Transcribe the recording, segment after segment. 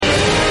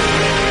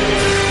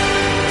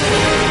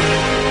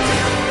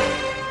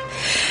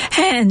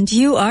And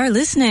you are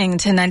listening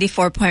to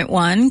 94.1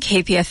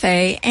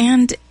 KPFA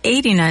and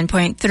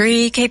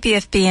 89.3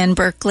 KPFB in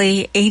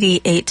Berkeley,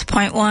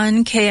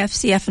 88.1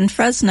 KFCF in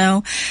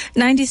Fresno,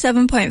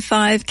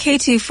 97.5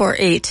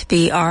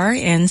 K248BR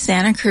in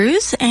Santa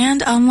Cruz,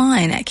 and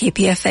online at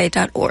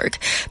kpfa.org.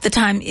 The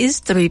time is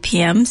 3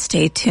 p.m.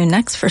 Stay tuned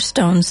next for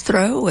Stone's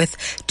Throw with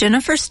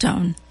Jennifer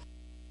Stone.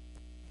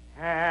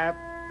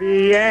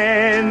 Happy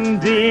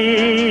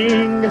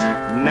ending,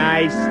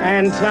 nice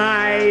and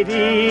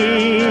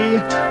tidy.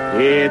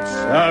 It's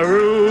a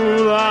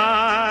rule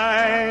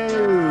I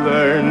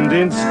learned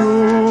in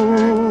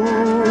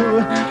school.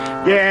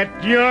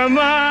 Get your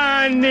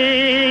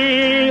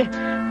money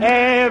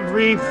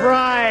every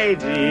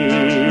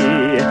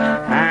Friday.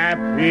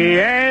 Happy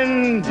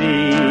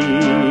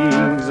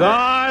endings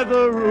are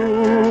the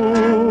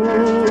rule.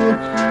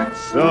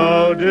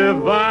 So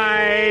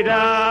divide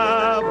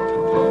up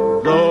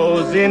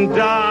those in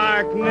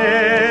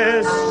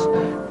darkness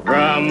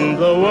from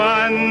the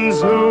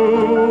ones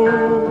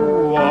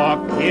who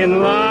walk in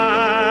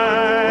light.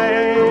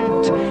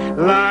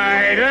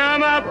 Light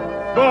 'em up,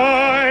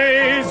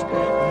 boys,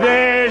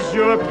 there's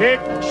your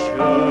picture.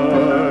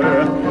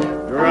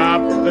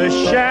 Drop the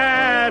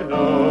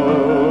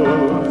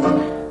shadows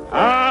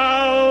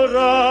out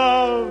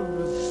of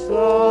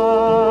sight.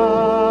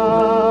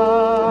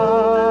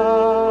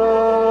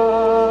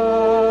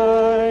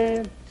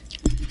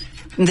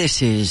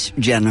 This is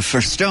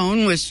Jennifer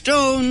Stone with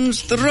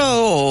Stone's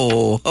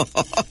Throw.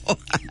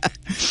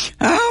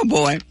 Oh,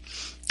 boy.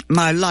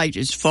 My light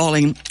is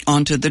falling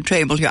onto the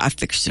table here. I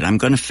fixed it. I'm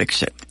going to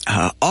fix it.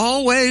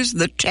 Always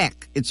the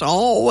tech. It's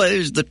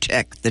always the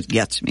tech that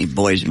gets me,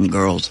 boys and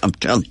girls. I'm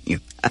telling you.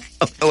 I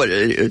don't know what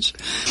it is.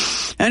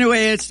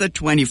 Anyway, it's the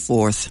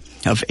 24th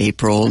of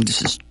April.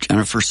 This is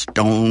Jennifer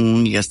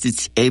Stone. Yes,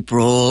 it's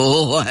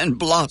April and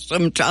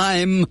blossom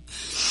time.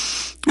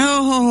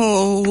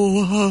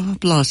 Oh,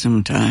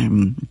 blossom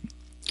time.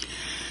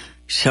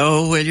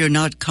 So will you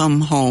not come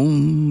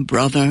home,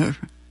 brother?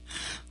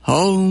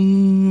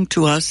 Home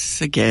to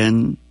us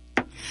again.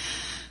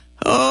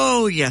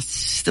 Oh,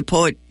 yes, the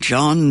poet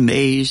John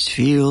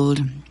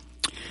Masefield.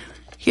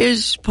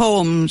 His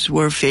poems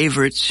were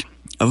favorites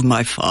of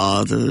my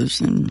father's,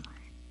 and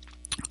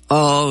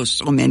oh,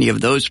 so many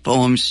of those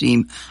poems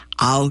seem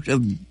out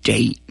of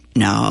date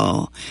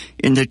now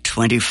in the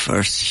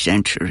 21st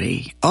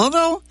century.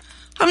 Although,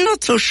 I'm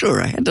not so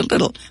sure. I had a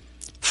little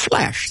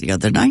flash the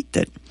other night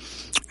that,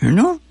 you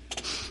know,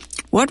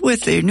 what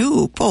with the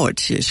new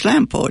poets,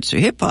 slam poets,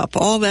 hip-hop,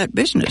 all that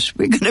business,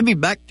 we're going to be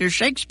back to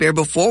Shakespeare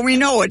before we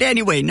know it.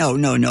 Anyway, no.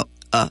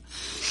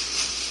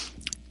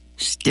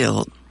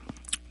 Still,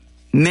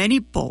 many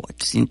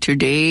poets in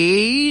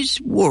today's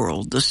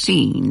world, the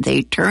scene,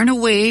 they turn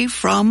away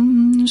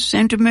from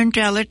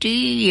sentimentality.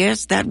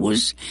 Yes, that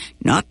was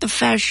not the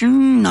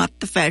fashion,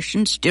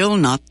 still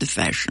not the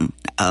fashion.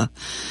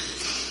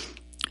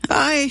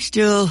 I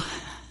still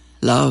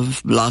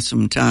love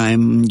blossom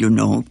time, you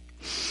know.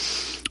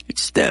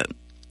 It's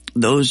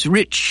those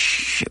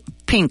rich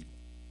pink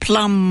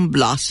plum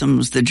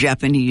blossoms the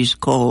Japanese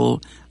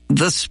call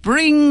the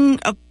spring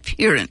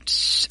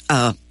appearance.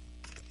 Now,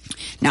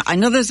 I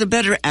know there's a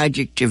better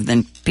adjective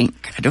than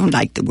pink. I don't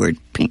like the word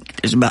pink.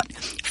 There's about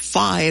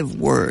 5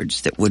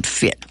 words that would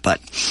fit,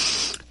 but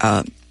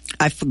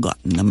I've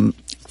forgotten them.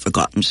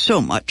 Forgotten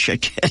so much, I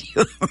tell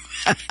you.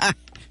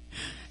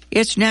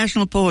 It's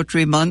National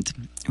Poetry Month.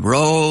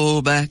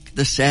 Roll back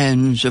the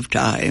sands of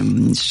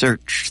time.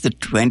 Search the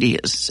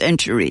 20th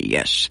century,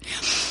 yes.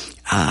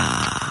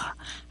 I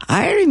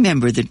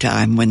remember the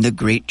time when the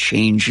great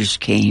changes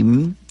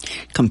came.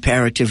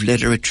 Comparative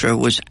literature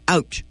was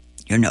out,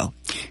 you know.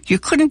 You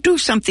couldn't do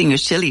something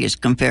as silly as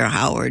compare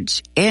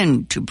Howard's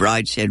End to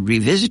Brideshead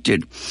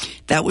Revisited.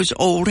 That was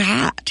old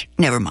hat.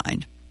 Never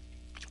mind.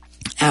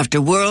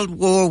 After World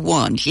War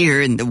I,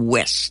 here in the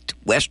West,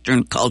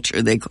 Western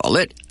culture they call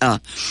it,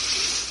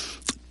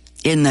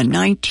 in the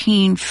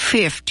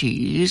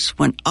 1950s,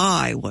 when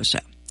I was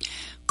a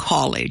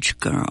college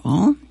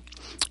girl,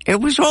 it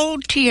was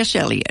old T.S.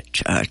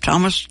 Eliot,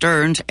 Thomas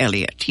Stearns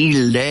Eliot. He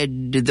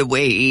led the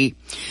way.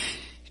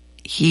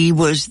 He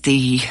was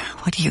the,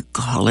 what do you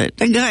call it?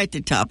 The guy at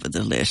the top of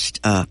the list.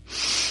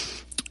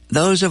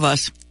 Those of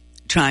us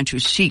trying to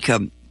seek a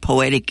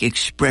poetic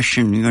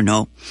expression, you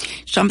know,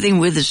 something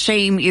with the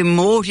same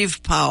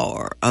emotive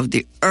power of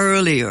the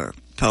earlier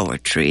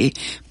poetry,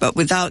 but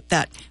without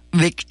that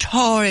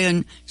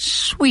Victorian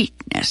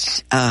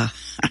sweetness.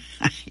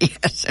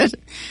 Yes, it's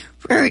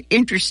very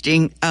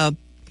interesting how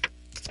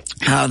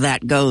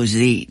that goes.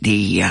 The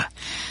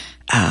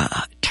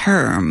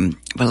term,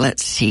 well,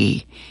 let's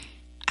see.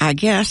 I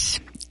guess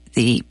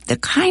the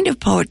kind of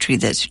poetry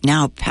that's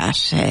now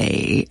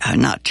passé,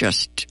 not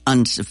just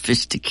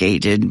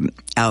unsophisticated,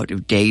 out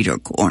of date or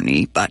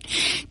corny, but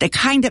the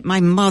kind that my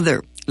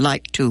mother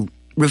liked to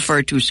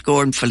refer to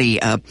scornfully.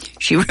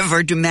 She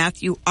referred to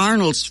Matthew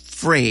Arnold's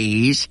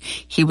phrase.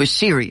 He was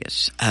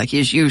serious.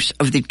 His use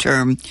of the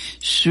term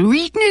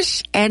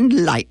sweetness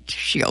and light.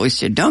 She always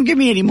said, don't give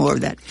me any more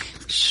of that.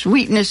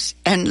 Sweetness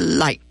and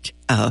light.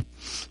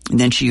 And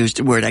then she used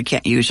a word I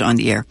can't use on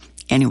the air.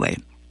 Anyway,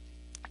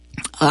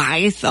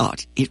 I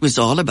thought it was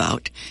all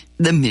about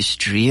the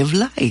mystery of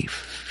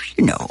life.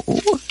 You know,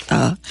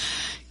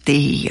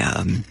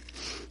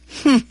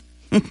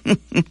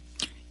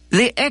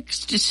 the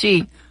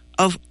ecstasy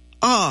of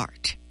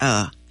art.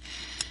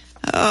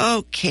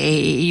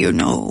 Okay, you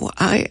know,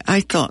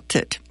 I thought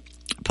that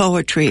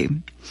poetry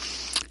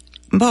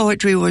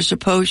was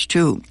supposed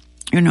to,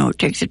 you know,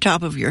 take the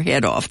top of your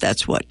head off.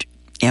 That's what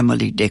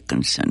Emily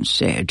Dickinson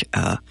said.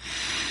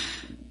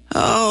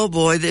 Oh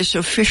boy, this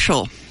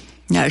official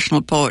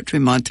National Poetry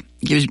Month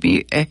gives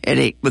me a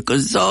headache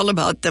because it's all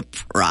about the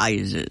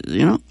prizes,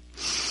 you know.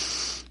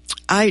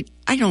 I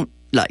don't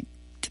like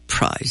the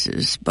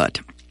prizes, but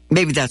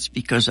maybe that's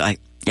because I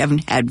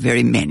haven't had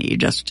very many,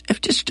 just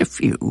a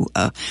few.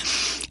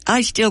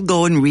 I still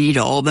go and read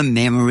all the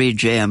memory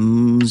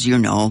gems, you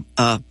know,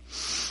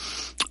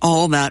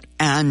 all that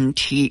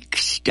antique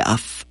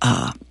stuff,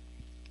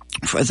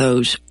 for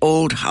those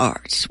old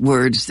hearts,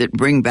 words that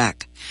bring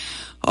back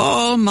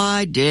all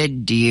my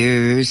dead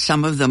dears.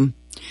 Some of them,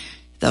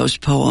 those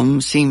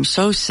poems seem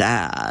so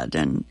sad,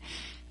 and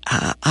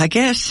I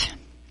guess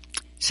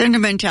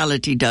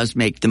sentimentality does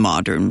make the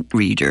modern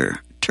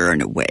reader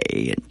turn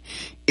away, and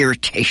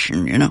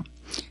irritation, you know.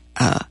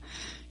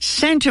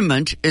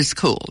 Sentiment is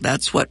cool.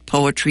 That's what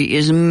poetry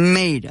is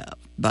made of.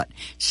 But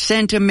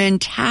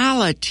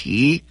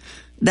sentimentality,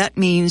 that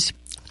means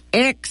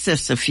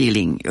excess of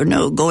feeling, you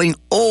know, going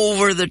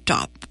over the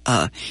top,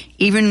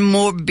 even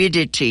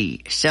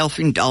morbidity,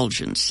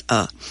 self-indulgence.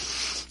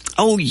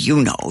 Oh,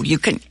 you know,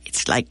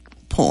 it's like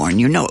porn,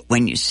 you know it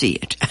when you see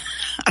it.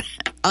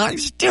 I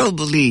still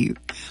believe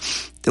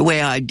the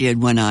way I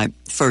did when I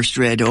first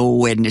read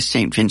Wedding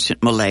St.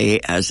 Vincent Millay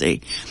as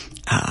a,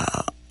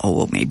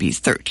 maybe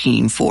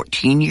 13,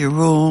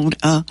 14-year-old.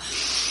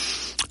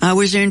 I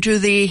was into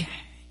the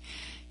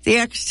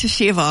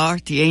ecstasy of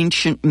art, the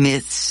ancient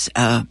myths.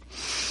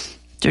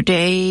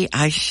 Today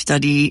I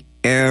study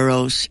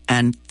Eros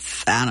and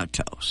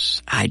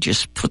Thanatos. I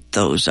just put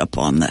those up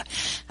on the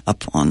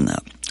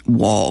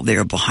wall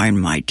there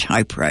behind my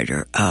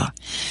typewriter.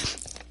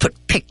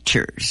 Put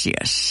pictures,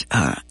 yes.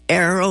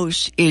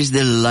 Eros is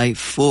the life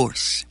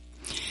force.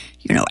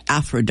 You know,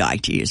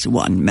 Aphrodite is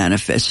one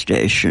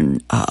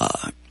manifestation.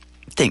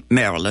 Think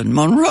Marilyn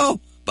Monroe,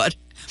 but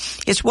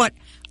it's what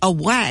a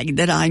wag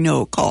that I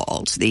know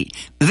calls the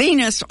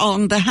Venus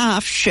on the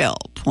half shell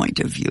point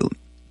of view.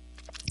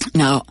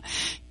 Now,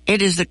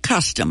 it is the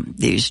custom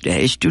these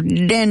days to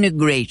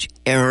denigrate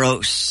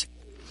Eros,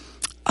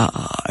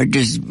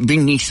 just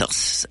beneath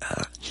us.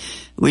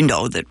 We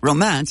know that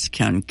romance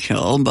can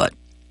kill, but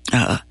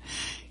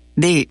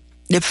the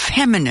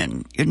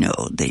feminine, you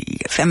know, the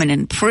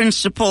feminine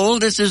principle,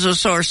 this is a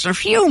source of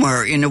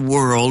humor in a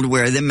world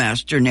where the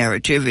master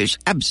narrative is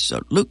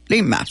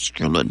absolutely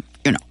masculine,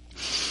 you know.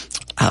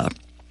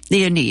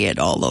 The Aeneid,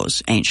 all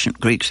those ancient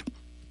Greeks.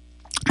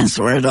 That's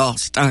where it all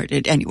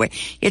started. Anyway,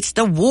 it's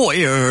the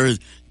warrior.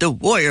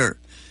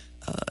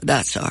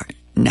 That's our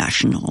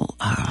national,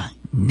 not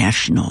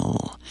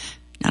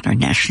our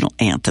national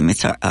anthem.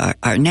 It's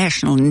our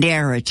national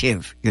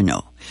narrative, you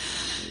know.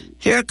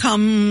 Here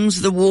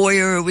comes the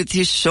warrior with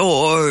his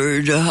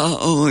sword,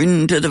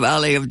 into the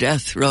valley of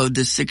death rode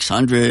the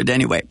 600.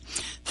 Anyway,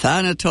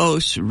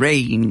 Thanatos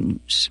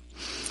reigns.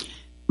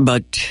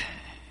 But,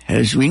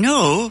 as we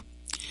know,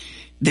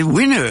 the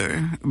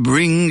winner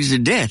brings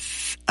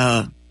death.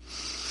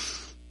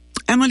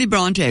 Emily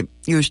Bronte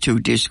used to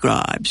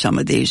describe some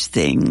of these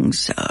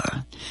things,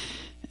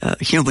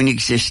 human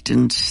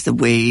existence, the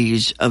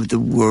ways of the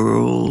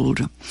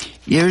world.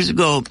 Years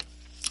ago,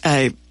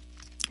 I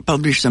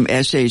published some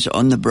essays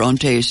on the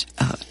Brontes,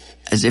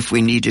 as if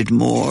we needed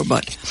more,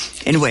 but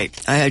anyway,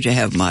 I had to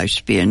have my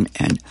spin,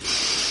 and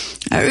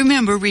I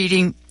remember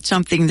reading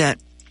something that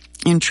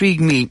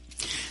intrigued me.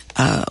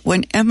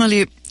 When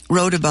Emily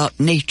wrote about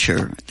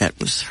nature, that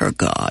was her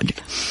god,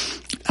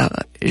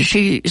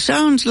 she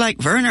sounds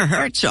like Werner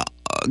Herzog.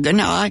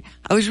 Now, I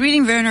was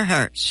reading Werner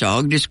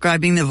Herzog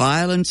describing the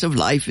violence of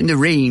life in the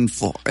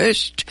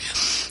rainforest.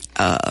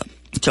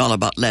 It's all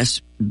about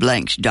Les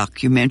Blank's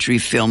documentary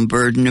film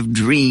Burden of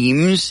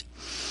Dreams,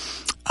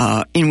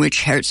 in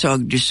which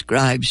Herzog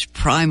describes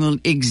primal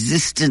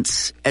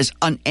existence as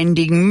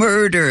unending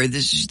murder.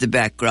 This is the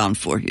background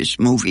for his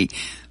movie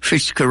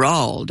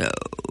Fitzcarraldo.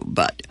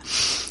 But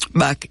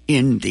back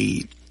in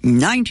the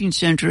 19th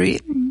century,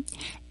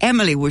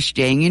 Emily was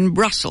staying in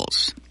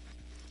Brussels,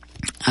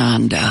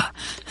 and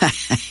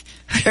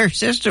her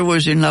sister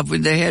was in love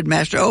with the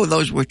headmaster. Oh,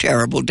 those were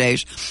terrible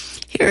days.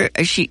 Here,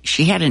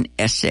 she had an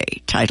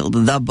essay titled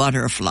The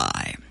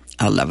Butterfly.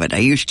 I love it. I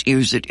used to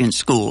use it in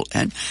school,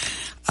 and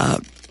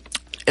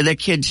the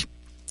kids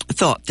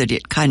thought that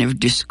it kind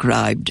of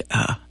described,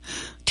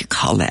 to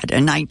call that, a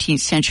 19th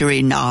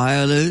century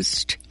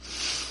nihilist.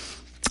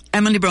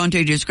 Emily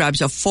Bronte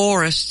describes a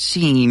forest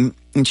scene,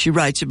 and she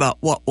writes about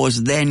what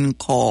was then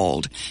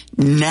called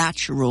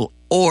natural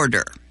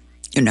order.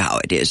 You know how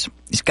it is.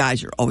 These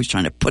guys are always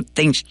trying to put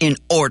things in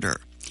order,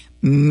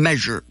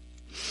 measure.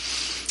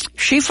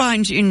 She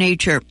finds in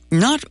nature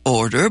not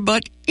order,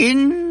 but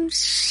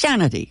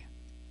insanity.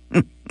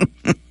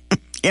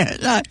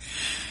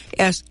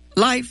 Yes,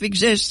 life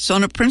exists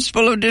on a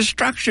principle of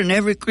destruction.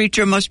 Every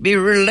creature must be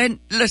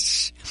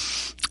relentless.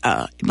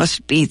 It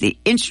must be the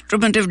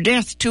instrument of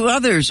death to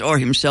others, or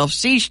himself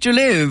cease to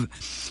live.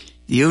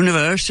 The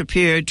universe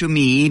appeared to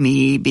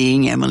me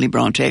being Emily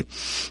Bronte,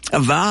 a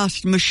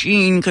vast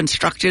machine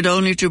constructed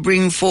only to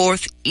bring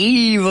forth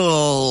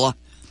evil.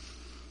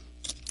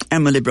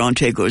 Emily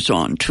Bronte goes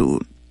on to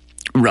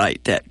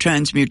write that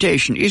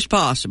transmutation is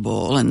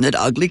possible, and that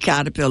ugly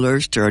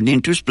caterpillars turn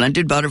into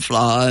splendid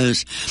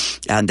butterflies,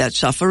 and that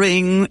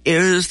suffering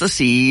is the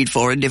seed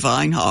for a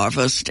divine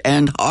harvest,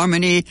 and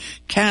harmony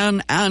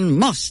can and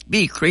must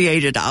be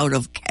created out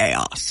of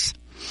chaos.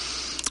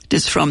 It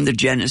is from the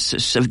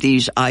genesis of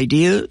these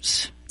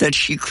ideas that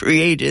she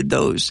created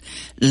those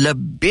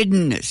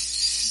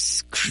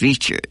libidinous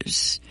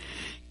creatures,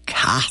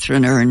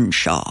 Catherine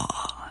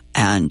Earnshaw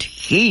and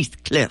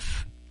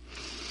Heathcliff,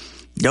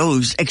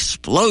 those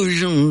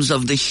explosions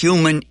of the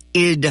human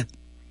id.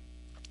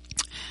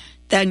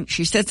 Then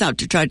she sets out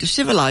to try to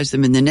civilize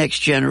them in the next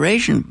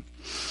generation.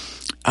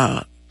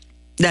 That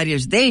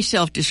is, they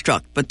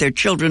self-destruct, but their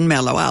children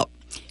mellow out.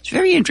 It's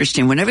very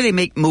interesting. Whenever they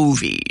make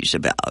movies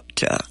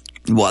about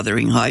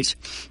Wuthering Heights,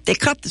 they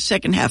cut the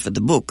second half of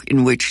the book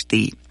in which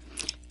the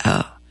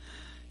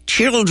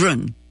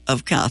children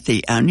of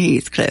Cathy and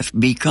Heathcliff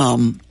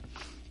become,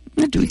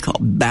 what do we call,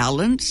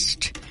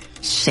 balanced,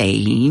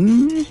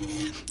 sane,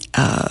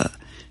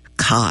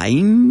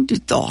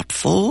 kind,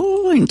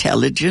 thoughtful,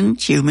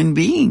 intelligent human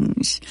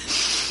beings.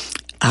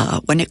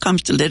 When it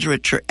comes to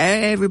literature,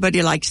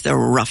 everybody likes the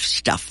rough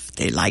stuff.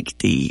 They like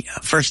the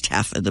first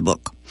half of the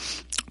book.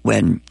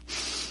 When,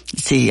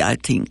 see, I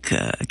think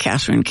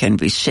Catherine can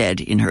be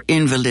said in her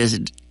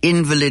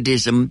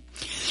invalidism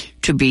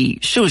to be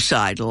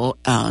suicidal,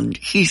 and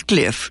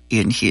Heathcliff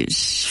in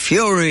his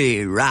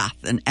fury, wrath,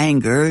 and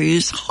anger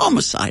is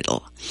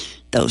homicidal.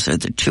 Those are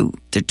the two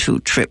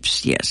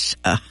trips, yes.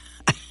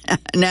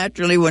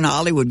 Naturally, when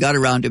Hollywood got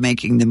around to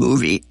making the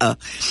movie,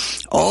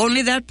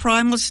 only that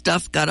primal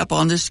stuff got up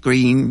on the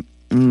screen.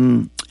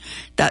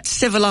 That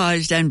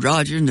civilized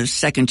androgynous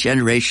second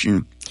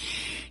generation.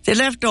 They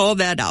left all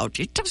that out.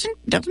 It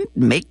doesn't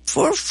make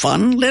for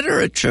fun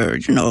literature,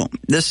 you know.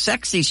 The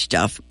sexy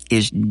stuff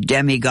is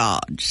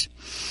demigods,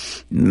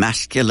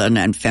 masculine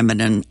and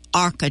feminine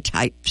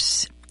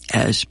archetypes,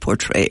 as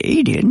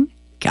portrayed in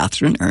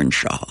Catherine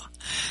Earnshaw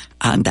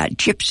and that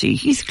gypsy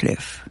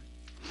Heathcliff.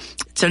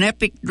 It's an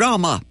epic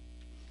drama.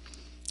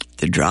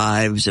 The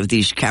drives of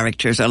these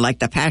characters are like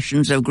the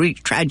passions of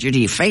Greek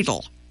tragedy,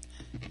 fatal.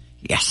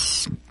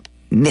 Yes,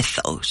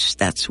 mythos,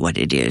 that's what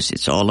it is.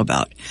 It's all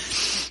about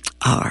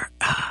our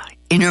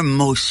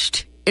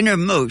innermost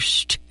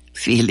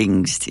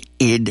feelings, the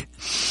id.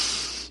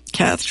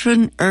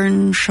 Catherine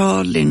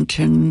Earnshaw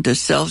Linton, the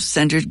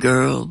self-centered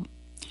girl.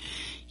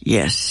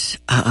 Yes,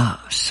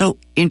 so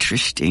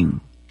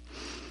interesting.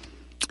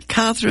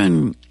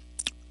 Catherine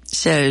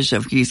says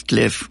of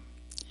Heathcliff,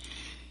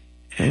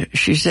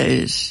 she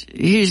says,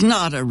 he's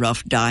not a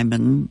rough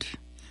diamond,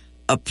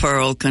 a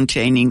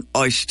pearl-containing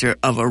oyster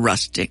of a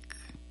rustic.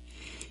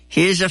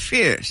 He is a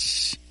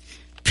fierce,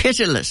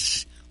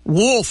 pitiless,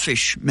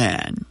 wolfish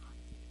man.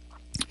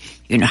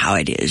 You know how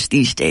it is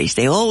these days.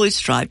 They always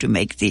strive to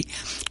make the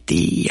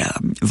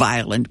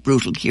violent,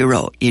 brutal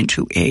hero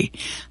into a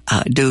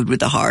dude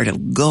with a heart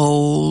of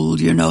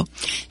gold, you know.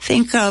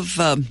 Think of,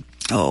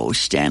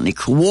 Stanley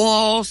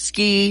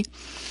Kowalski.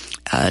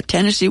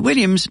 Tennessee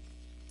Williams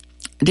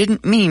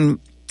didn't mean,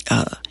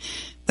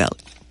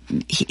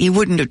 he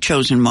wouldn't have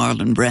chosen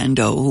Marlon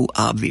Brando, who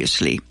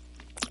obviously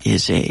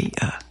is a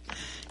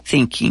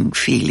thinking,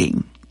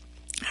 feeling,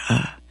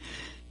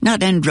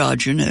 not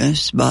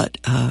androgynous, but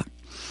a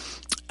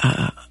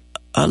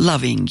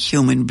loving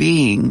human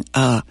being.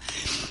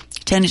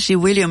 Tennessee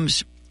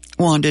Williams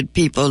wanted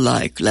people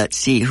like, let's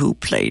see who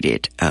played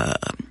it,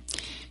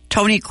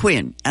 Anthony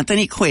Quinn,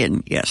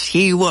 yes,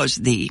 he was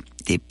the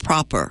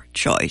proper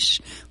choice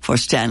for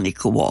Stanley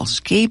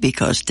Kowalski,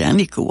 because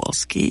Stanley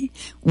Kowalski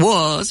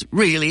was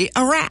really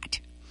a rat.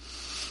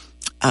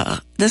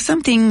 There's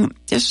something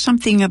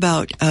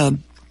about,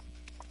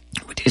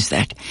 what is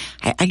that?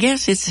 I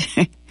guess it's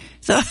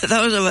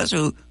those of us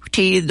who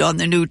teethed on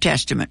the New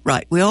Testament,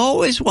 right? We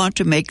always want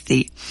to make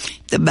the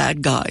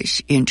bad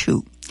guys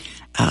into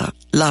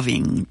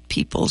loving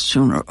people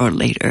sooner or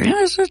later.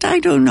 I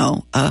don't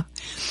know. I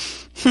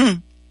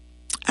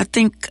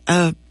think,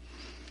 the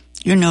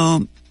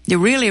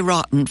really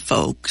rotten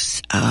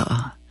folks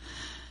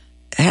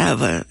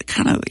have a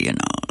kind of,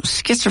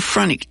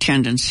 schizophrenic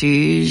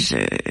tendencies.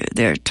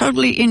 They're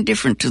totally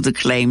indifferent to the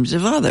claims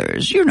of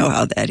others. You know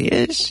how that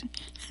is.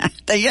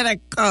 They get a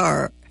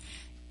car,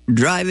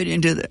 drive it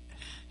into the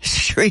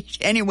street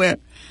anywhere.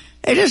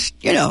 They just,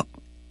 kill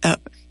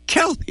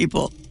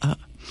people.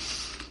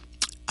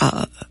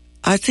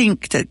 I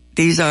think that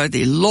these are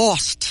the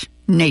lost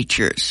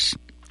natures.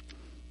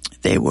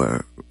 They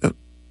were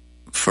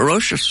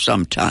ferocious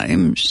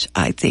sometimes,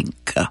 I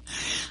think.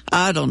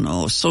 I don't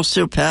know,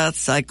 sociopath,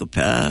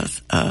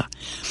 psychopath.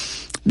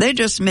 They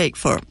just make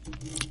for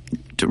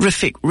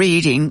terrific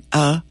reading.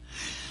 I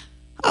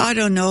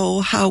don't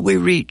know how we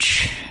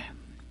reach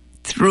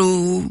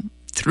through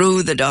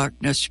the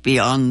darkness,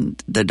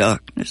 beyond the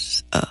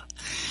darkness.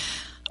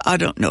 I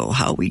don't know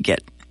how we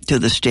get to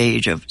the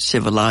stage of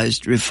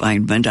civilized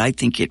refinement. I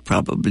think it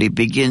probably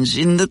begins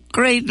in the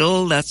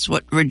cradle. That's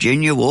what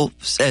Virginia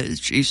Woolf says.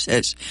 She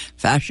says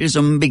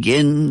fascism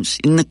begins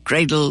in the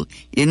cradle,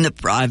 in the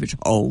private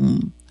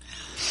home.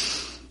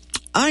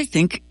 I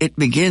think it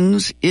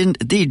begins in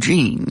the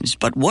genes,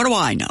 but what do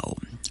I know?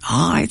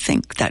 I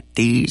think that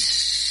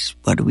these,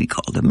 what do we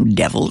call them,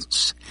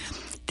 devils,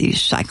 these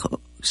psychos,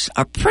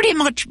 are pretty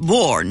much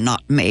born,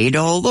 not made,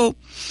 although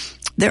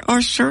there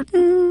are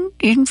certain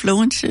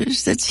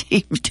influences that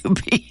seem to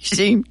be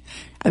seen.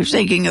 I was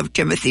thinking of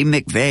Timothy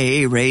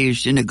McVeigh,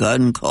 raised in a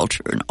gun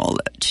culture and all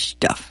that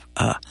stuff.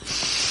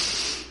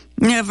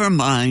 Never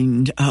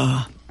mind.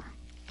 Let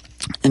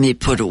me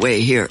put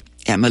away here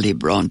Emily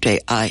Bronte.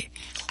 I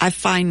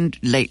find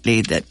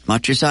lately that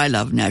much as I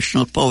love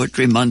National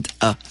Poetry Month,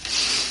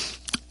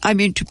 I'm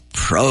into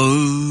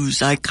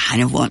prose. I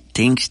kind of want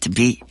things to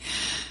be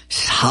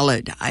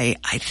solid. I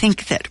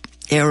think that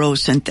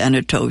Eros and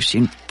Thanatos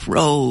in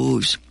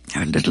prose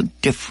are a little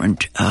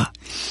different.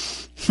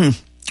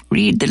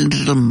 Read The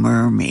Little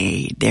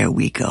Mermaid. There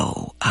we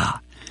go.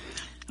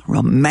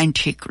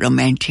 Romantic.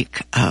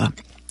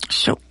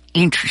 So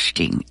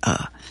interesting.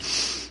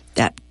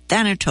 That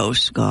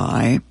Thanatos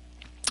guy,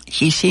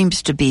 he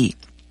seems to be,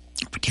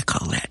 what do you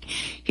call that?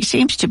 He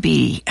seems to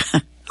be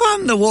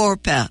on the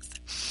warpath,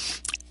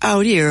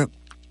 out here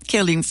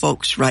killing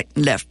folks right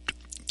and left.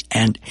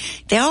 And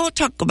they all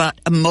talk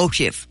about a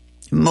motive.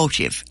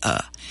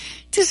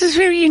 This is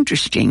very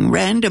interesting.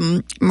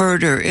 Random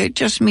murder, it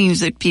just means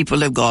that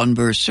people have gone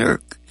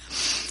berserk.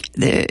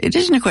 It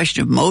isn't a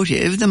question of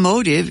motive. The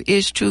motive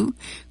is to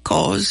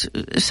cause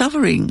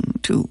suffering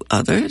to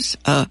others.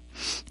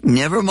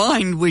 Never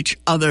mind which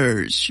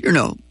others,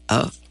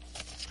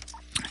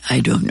 I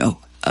don't know.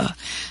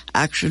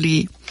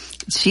 Actually,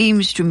 it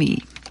seems to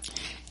me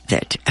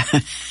that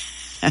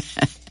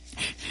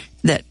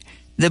that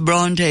the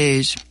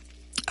Brontes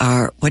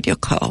are, what do you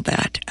call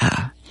that,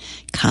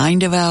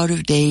 kind of out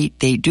of date.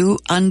 They do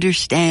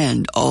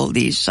understand all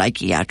these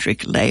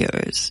psychiatric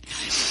layers.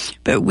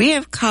 But we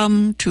have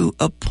come to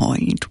a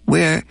point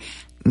where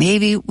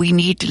maybe we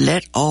need to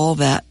let all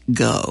that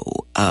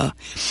go.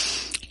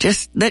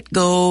 Just let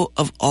go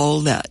of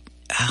all that,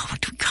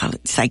 what do we call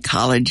it,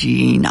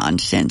 psychology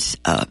nonsense.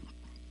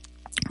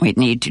 We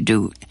need to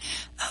do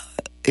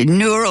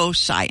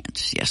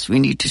neuroscience. Yes, we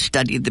need to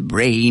study the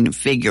brain and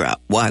figure out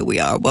why we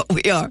are what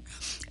we are.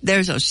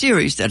 There's a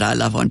series that I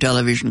love on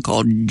television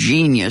called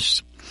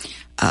Genius.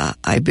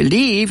 I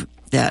believe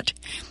that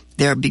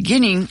they're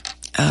beginning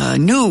a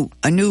new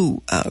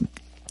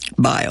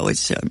bio.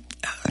 It's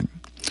what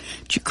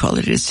you call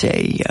it? It's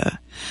a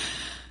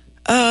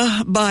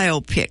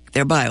biopic.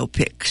 They're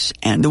biopics,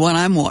 and the one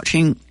I'm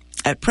watching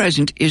at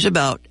present is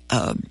about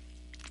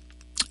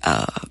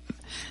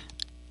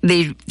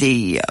the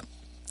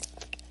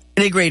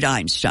great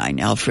Einstein,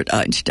 Alfred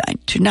Einstein.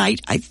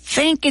 Tonight, I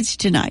think it's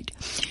tonight,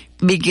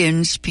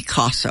 begins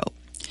Picasso.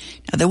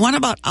 Now, the one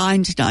about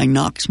Einstein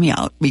knocks me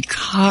out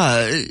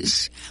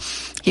because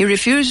he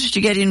refuses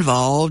to get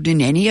involved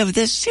in any of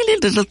the silly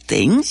little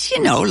things,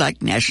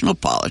 like national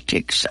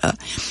politics.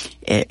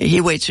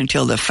 He waits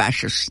until the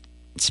fascists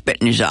spit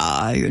in his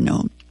eye,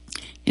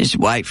 His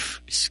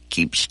wife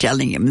keeps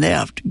telling him they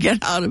have to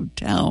get out of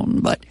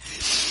town, but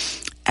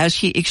as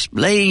he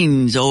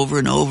explains over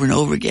and over and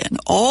over again,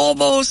 all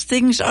those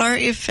things are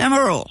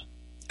ephemeral.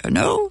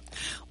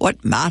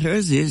 What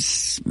matters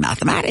is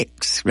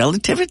mathematics,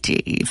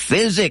 relativity,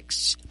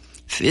 physics.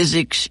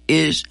 Physics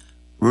is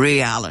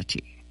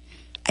reality.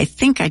 I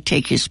think I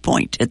take his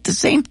point. At the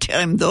same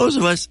time, those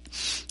of us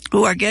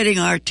who are getting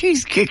our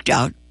teeth kicked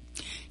out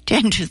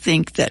tend to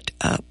think that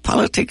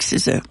politics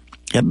is a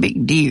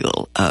big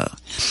deal.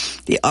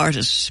 The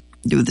artists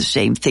do the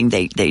same thing.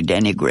 They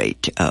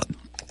denigrate.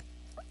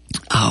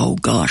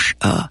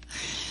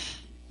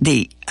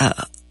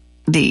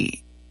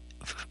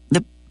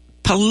 The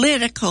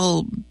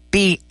political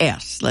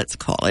BS, let's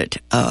call it.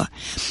 I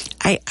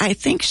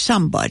think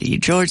somebody,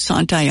 George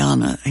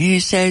Santayana, he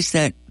says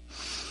that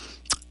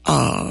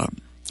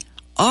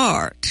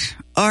art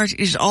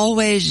is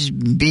always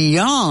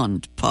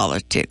beyond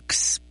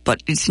politics,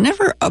 but it's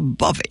never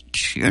above it,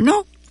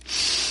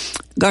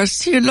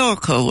 Garcia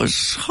Lorca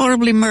was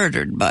horribly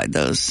murdered by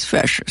those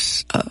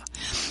fascists.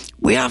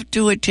 We have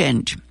to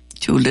attend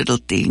to little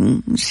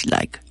things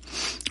like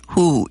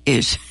who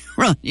is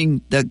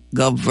running the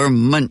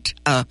government,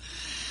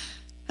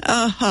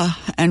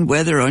 and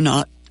whether or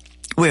not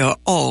we are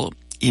all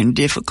in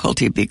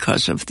difficulty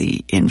because of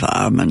the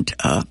environment.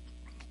 I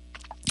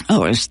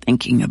was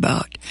thinking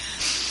about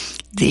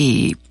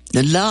the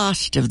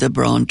last of the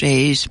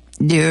Brontes,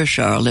 dear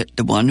Charlotte,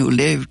 the one who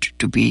lived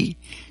to be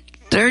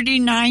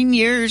 39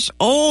 years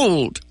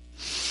old.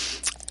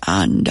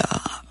 And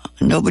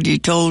nobody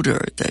told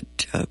her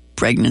that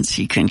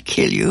pregnancy can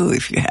kill you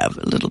if you have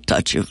a little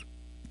touch of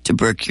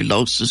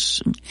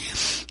tuberculosis and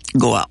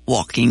go out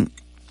walking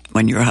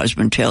when your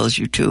husband tells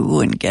you to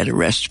and get a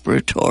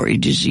respiratory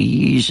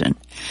disease and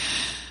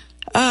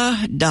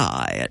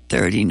die at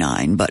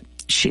 39. But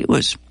she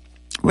was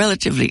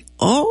relatively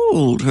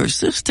old. Her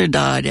sister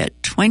died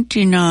at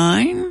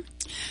 29.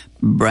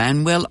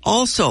 Branwell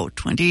also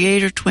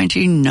 28 or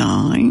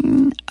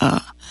 29.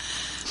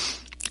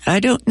 I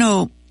don't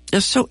know.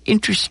 It's so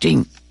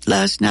interesting.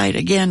 Last night,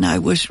 again, I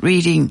was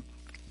reading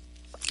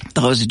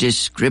those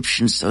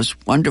descriptions, those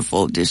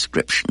wonderful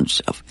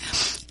descriptions of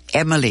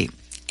Emily,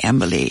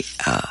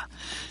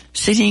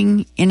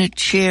 sitting in a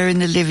chair in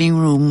the living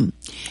room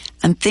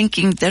and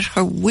thinking that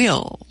her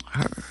will,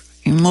 her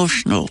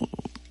emotional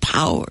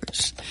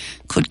powers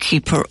could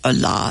keep her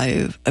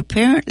alive.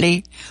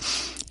 Apparently,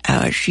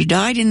 she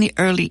died in the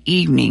early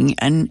evening,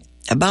 and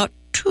about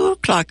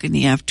 2:00 in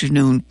the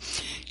afternoon,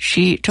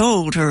 she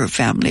told her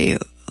family,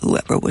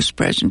 whoever was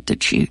present,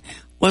 that she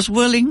was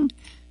willing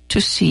to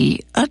see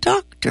a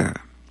doctor.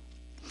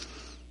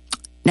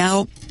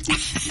 Now,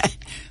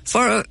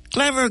 for a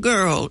clever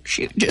girl,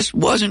 she just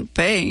wasn't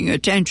paying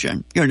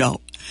attention, you know.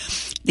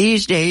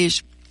 These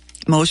days,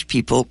 most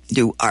people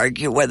do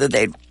argue whether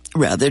they'd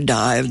rather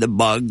die of the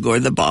bug or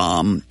the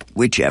bomb,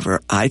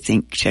 whichever. I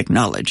think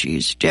technology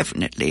is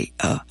definitely,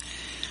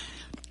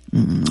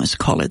 let's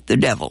call it the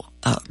devil.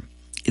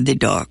 The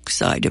dark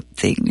side of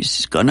things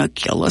is gonna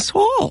kill us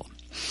all.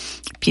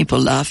 People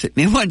laugh at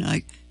me when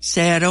I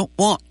say I don't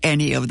want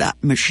any of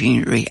that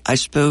machinery. I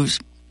suppose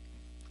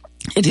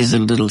it is a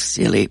little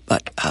silly,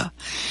 but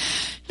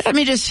let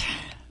me just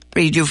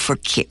read you for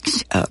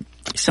kicks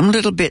some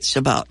little bits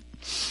about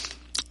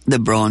the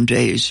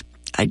Brontes.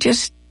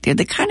 They're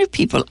the kind of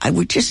people I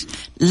would just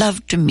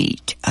love to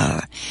meet.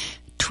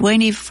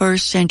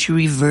 21st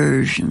century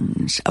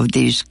versions of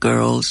these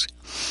girls,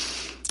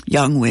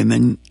 young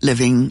women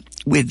living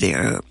with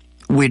their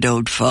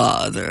widowed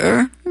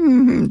father.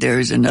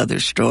 There's another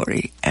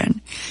story.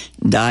 And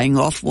dying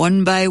off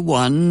one by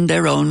one,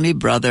 their only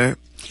brother,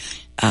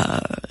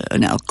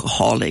 an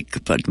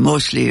alcoholic, but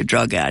mostly a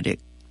drug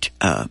addict.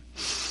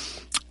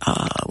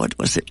 What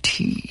was it?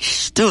 He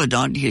stood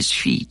on his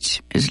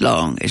feet as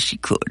long as he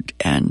could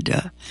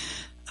and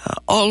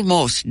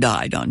almost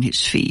died on his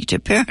feet.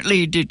 Apparently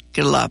he did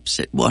collapse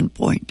at one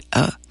point.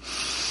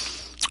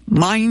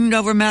 Mind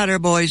over matter,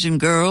 boys and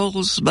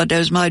girls, but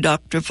as my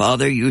doctor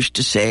father used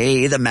to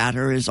say, the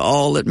matter is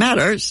all that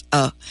matters.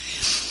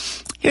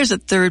 Here's a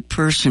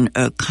third-person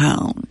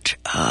account.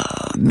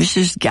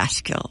 Mrs.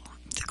 Gaskell,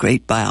 the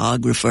great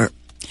biographer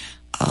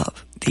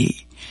of the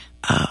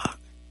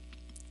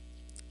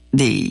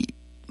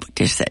what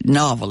is that,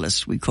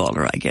 novelist, we call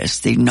her, I guess,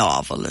 the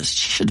novelist.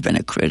 She should have been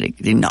a critic,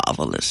 the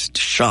novelist,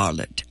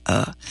 Charlotte.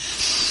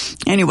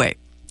 Anyway,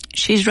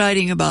 she's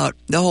writing about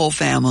the whole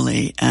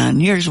family,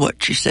 and here's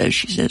what she says.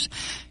 She says,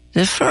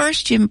 the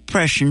first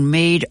impression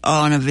made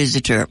on a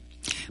visitor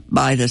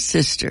by the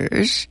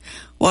sisters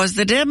was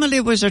that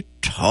Emily was a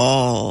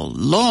tall,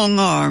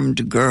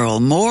 long-armed girl,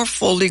 more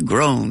fully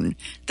grown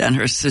than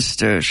her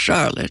sister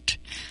Charlotte,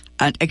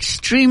 and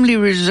extremely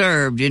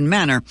reserved in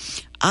manner.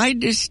 I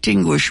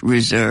distinguish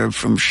reserve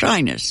from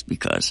shyness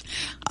because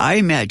I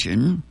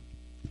imagine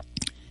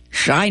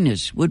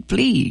shyness would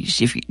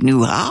please if you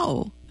knew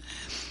how,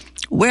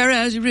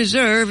 whereas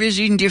reserve is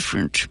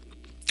indifferent,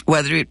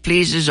 whether it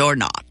pleases or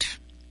not.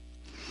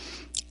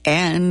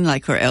 And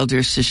like her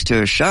elder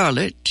sister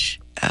Charlotte,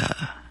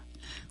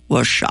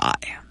 was shy.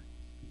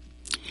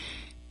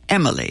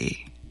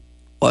 Emily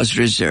was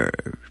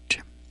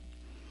reserved.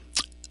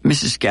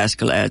 Mrs.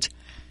 Gaskell adds,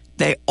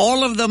 they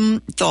all of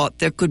them thought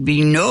there could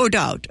be no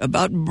doubt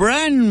about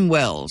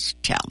Branwell's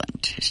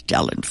talent, his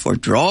talent for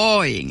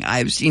drawing.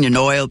 I've seen an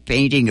oil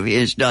painting of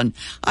his done,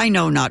 I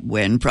know not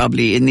when,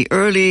 probably in the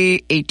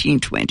early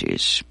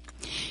 1820s.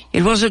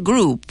 It was a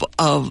group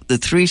of the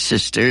three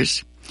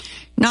sisters,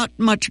 not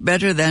much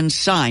better than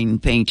sign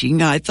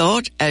painting, I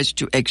thought, as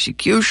to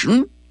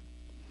execution.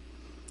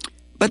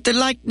 But the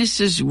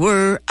likenesses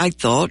were, I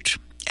thought,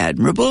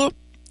 admirable.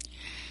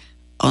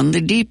 On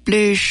the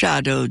deeply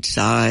shadowed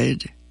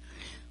side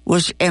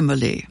was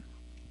Emily,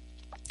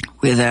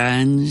 with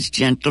Anne's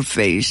gentle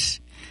face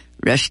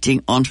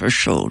resting on her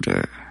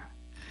shoulder.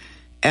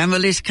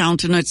 Emily's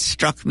countenance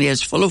struck me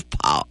as full of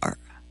power,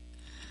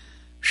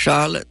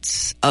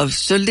 Charlotte's of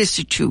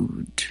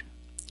solicitude,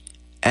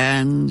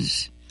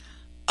 Anne's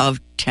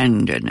of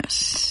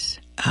tenderness.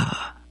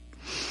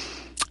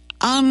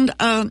 And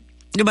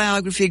the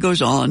biography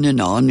goes on and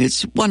on.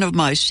 It's one of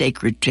my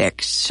sacred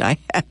texts. I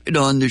have it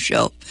on the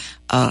shelf.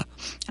 I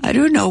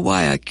don't know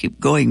why I keep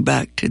going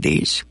back to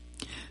these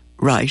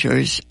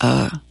writers.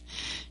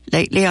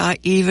 Lately I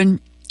even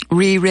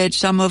reread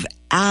some of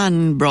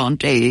Anne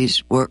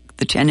Bronte's work,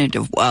 The Tenant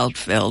of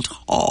Wildfeld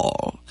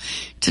Hall.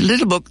 It's a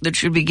little book that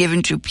should be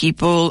given to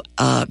people,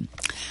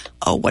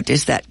 what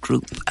is that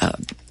group?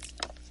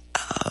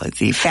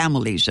 The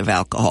Families of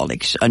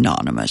Alcoholics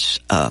Anonymous.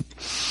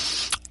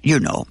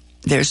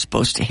 They're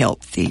supposed to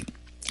help the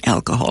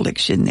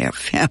alcoholics in their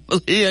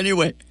family.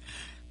 Anyway,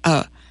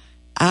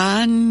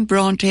 Anne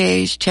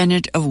Bronte's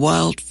Tenant of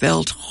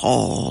Wildfelt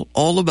Hall,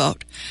 all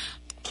about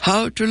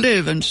how to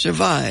live and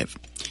survive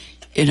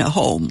in a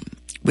home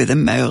with a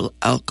male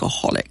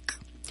alcoholic.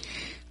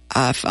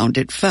 I found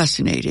it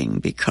fascinating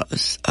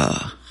because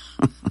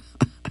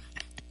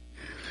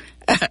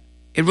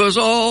it was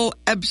all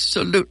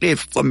absolutely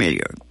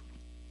familiar.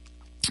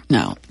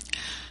 Now,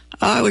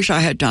 I wish I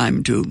had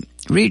time to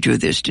read you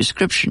this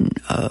description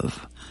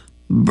of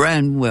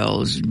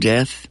Branwell's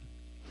death.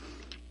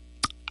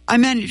 I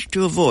managed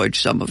to avoid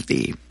some of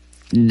the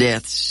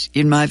deaths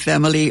in my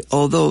family,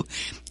 although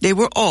they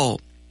were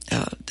all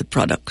the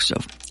products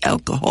of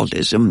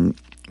alcoholism.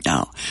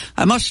 Now,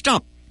 I must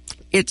stop.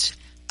 It's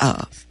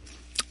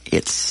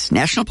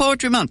National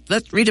Poetry Month.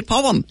 Let's read a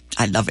poem.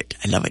 I love it.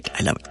 I love it.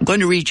 I love it. I'm going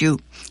to read you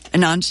a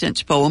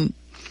nonsense poem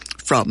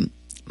from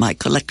my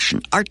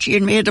collection, Archie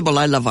and Mehitable.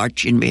 I love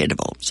Archie and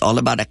Mehitable. It's all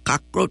about a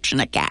cockroach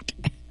and a cat.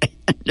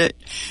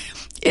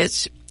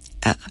 It's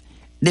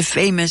the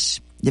famous,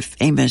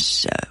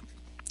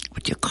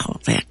 what do you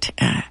call that?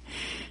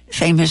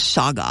 Famous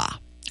saga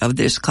of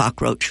this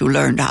cockroach who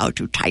learned how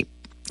to type.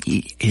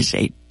 He is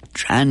a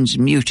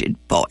transmuted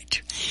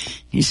poet.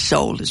 His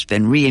soul has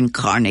been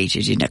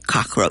reincarnated in a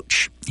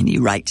cockroach, and he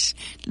writes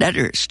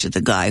letters to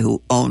the guy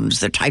who owns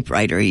the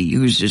typewriter he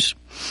uses.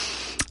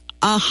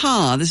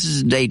 This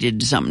is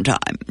dated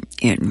sometime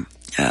in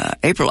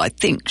April, I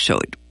think, so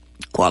it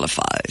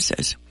qualifies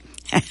as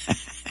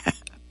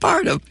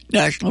part of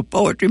National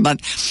Poetry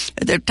Month.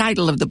 The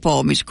title of the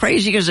poem is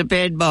Crazy as a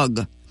Bed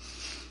Bug.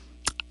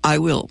 I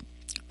will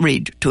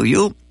read to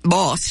you.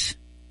 Boss,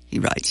 he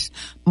writes,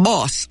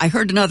 Boss, I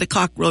heard another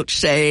cockroach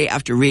say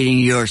after reading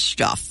your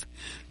stuff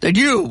that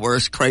you were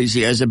as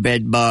crazy as a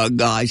bed bug.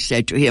 I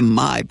said to him,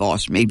 my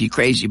boss may be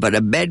crazy, but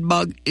a bed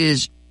bug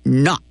is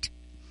not.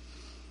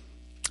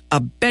 A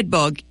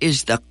bedbug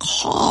is the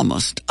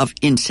calmest of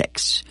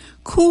insects.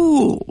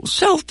 Cool,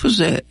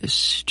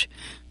 self-possessed,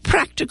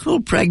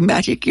 practical,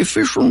 pragmatic,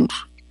 efficient.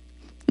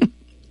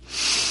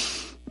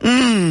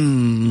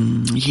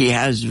 He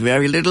has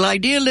very little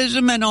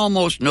idealism and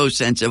almost no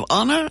sense of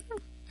honor.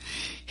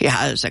 He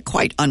has a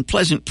quite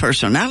unpleasant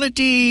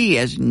personality. He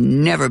has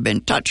never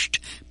been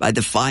touched by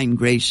the fine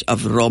grace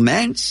of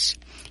romance.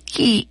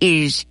 He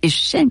is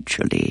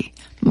essentially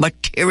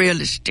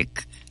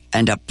materialistic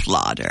and a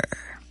plodder.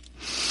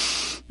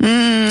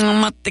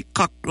 But the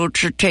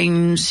cockroach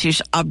attains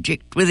his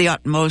object with the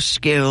utmost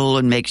skill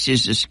and makes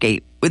his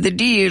escape with a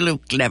deal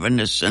of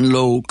cleverness and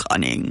low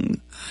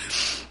cunning.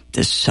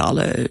 The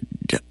solid,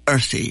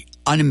 earthy,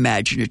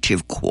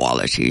 unimaginative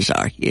qualities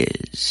are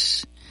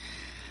his.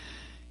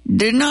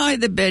 Deny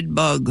the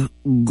bedbug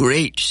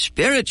great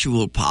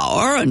spiritual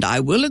power, and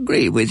I will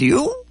agree with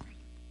you.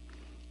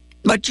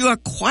 But you are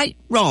quite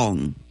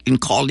wrong in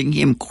calling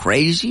him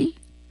crazy.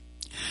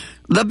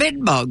 The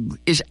bedbug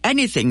is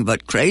anything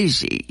but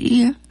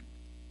crazy.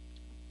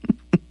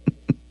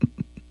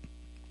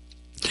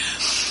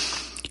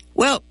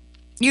 Well,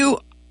 you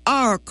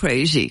are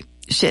crazy,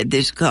 said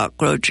this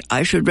cockroach.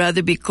 I should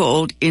rather be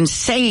called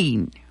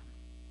insane.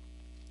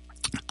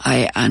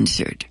 I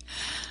answered,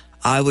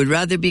 I would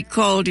rather be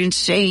called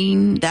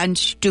insane than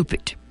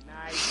stupid.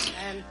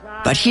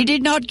 But he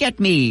did not get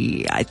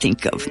me. I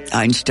think of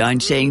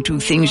Einstein saying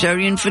two things are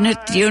infinite,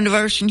 the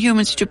universe and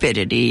human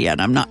stupidity, and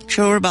I'm not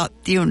sure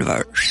about the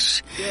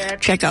universe.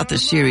 Check out the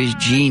series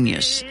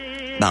Genius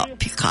about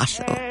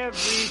Picasso.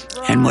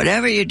 And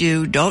whatever you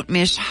do, don't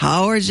miss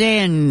Howard's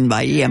End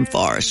by E.M.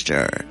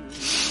 Forrester.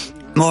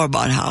 More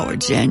about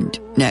Howard's End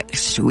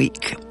next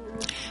week.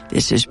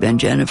 This has been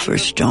Jennifer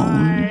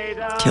Stone.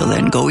 Till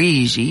then, go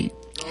easy.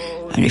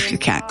 And if you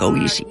can't go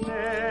easy,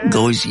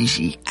 go as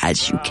easy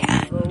as you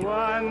can.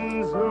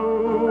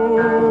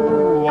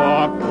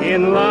 Walk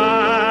in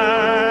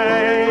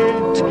light,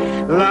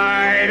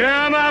 light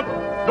 'em up,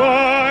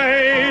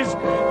 boys.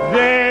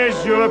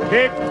 There's your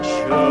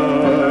picture.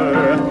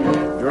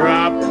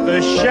 Drop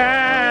the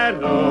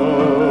shadows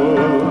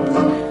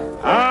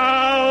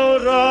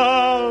out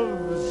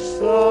of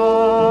sight.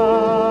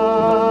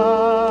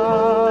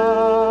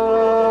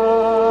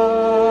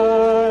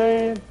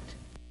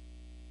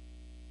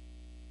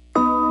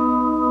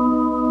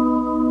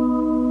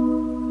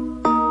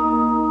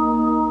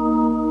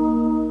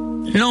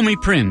 Nomi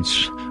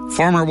Prince,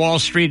 former Wall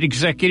Street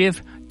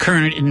executive,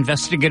 current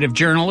investigative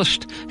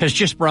journalist, has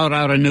just brought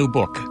out a new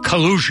book,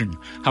 Collusion,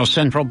 How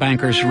Central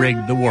Bankers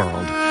Rigged the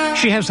World.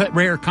 She has that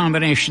rare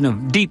combination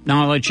of deep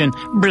knowledge and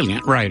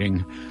brilliant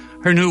writing.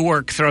 Her new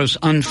work throws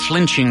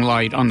unflinching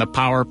light on the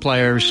power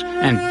players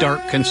and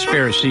dark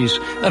conspiracies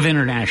of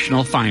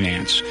international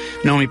finance.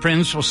 Nomi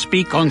Prince will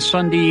speak on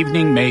Sunday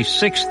evening, May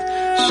 6th,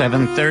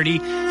 7:30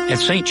 at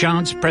St.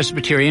 John's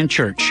Presbyterian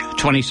Church,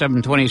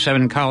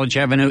 2727 College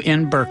Avenue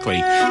in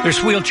Berkeley.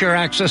 There's wheelchair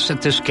access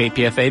at this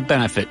KPFA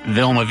benefit.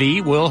 Vilma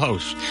V will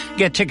host.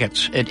 Get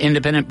tickets at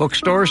independent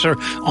bookstores or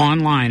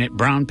online at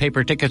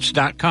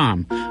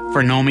brownpapertickets.com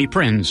for Nomi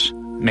Prince,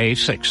 May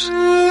 6th.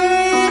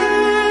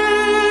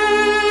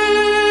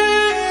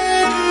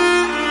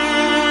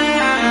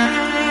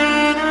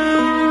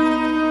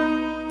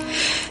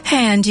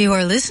 And you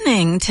are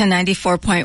listening to 94.1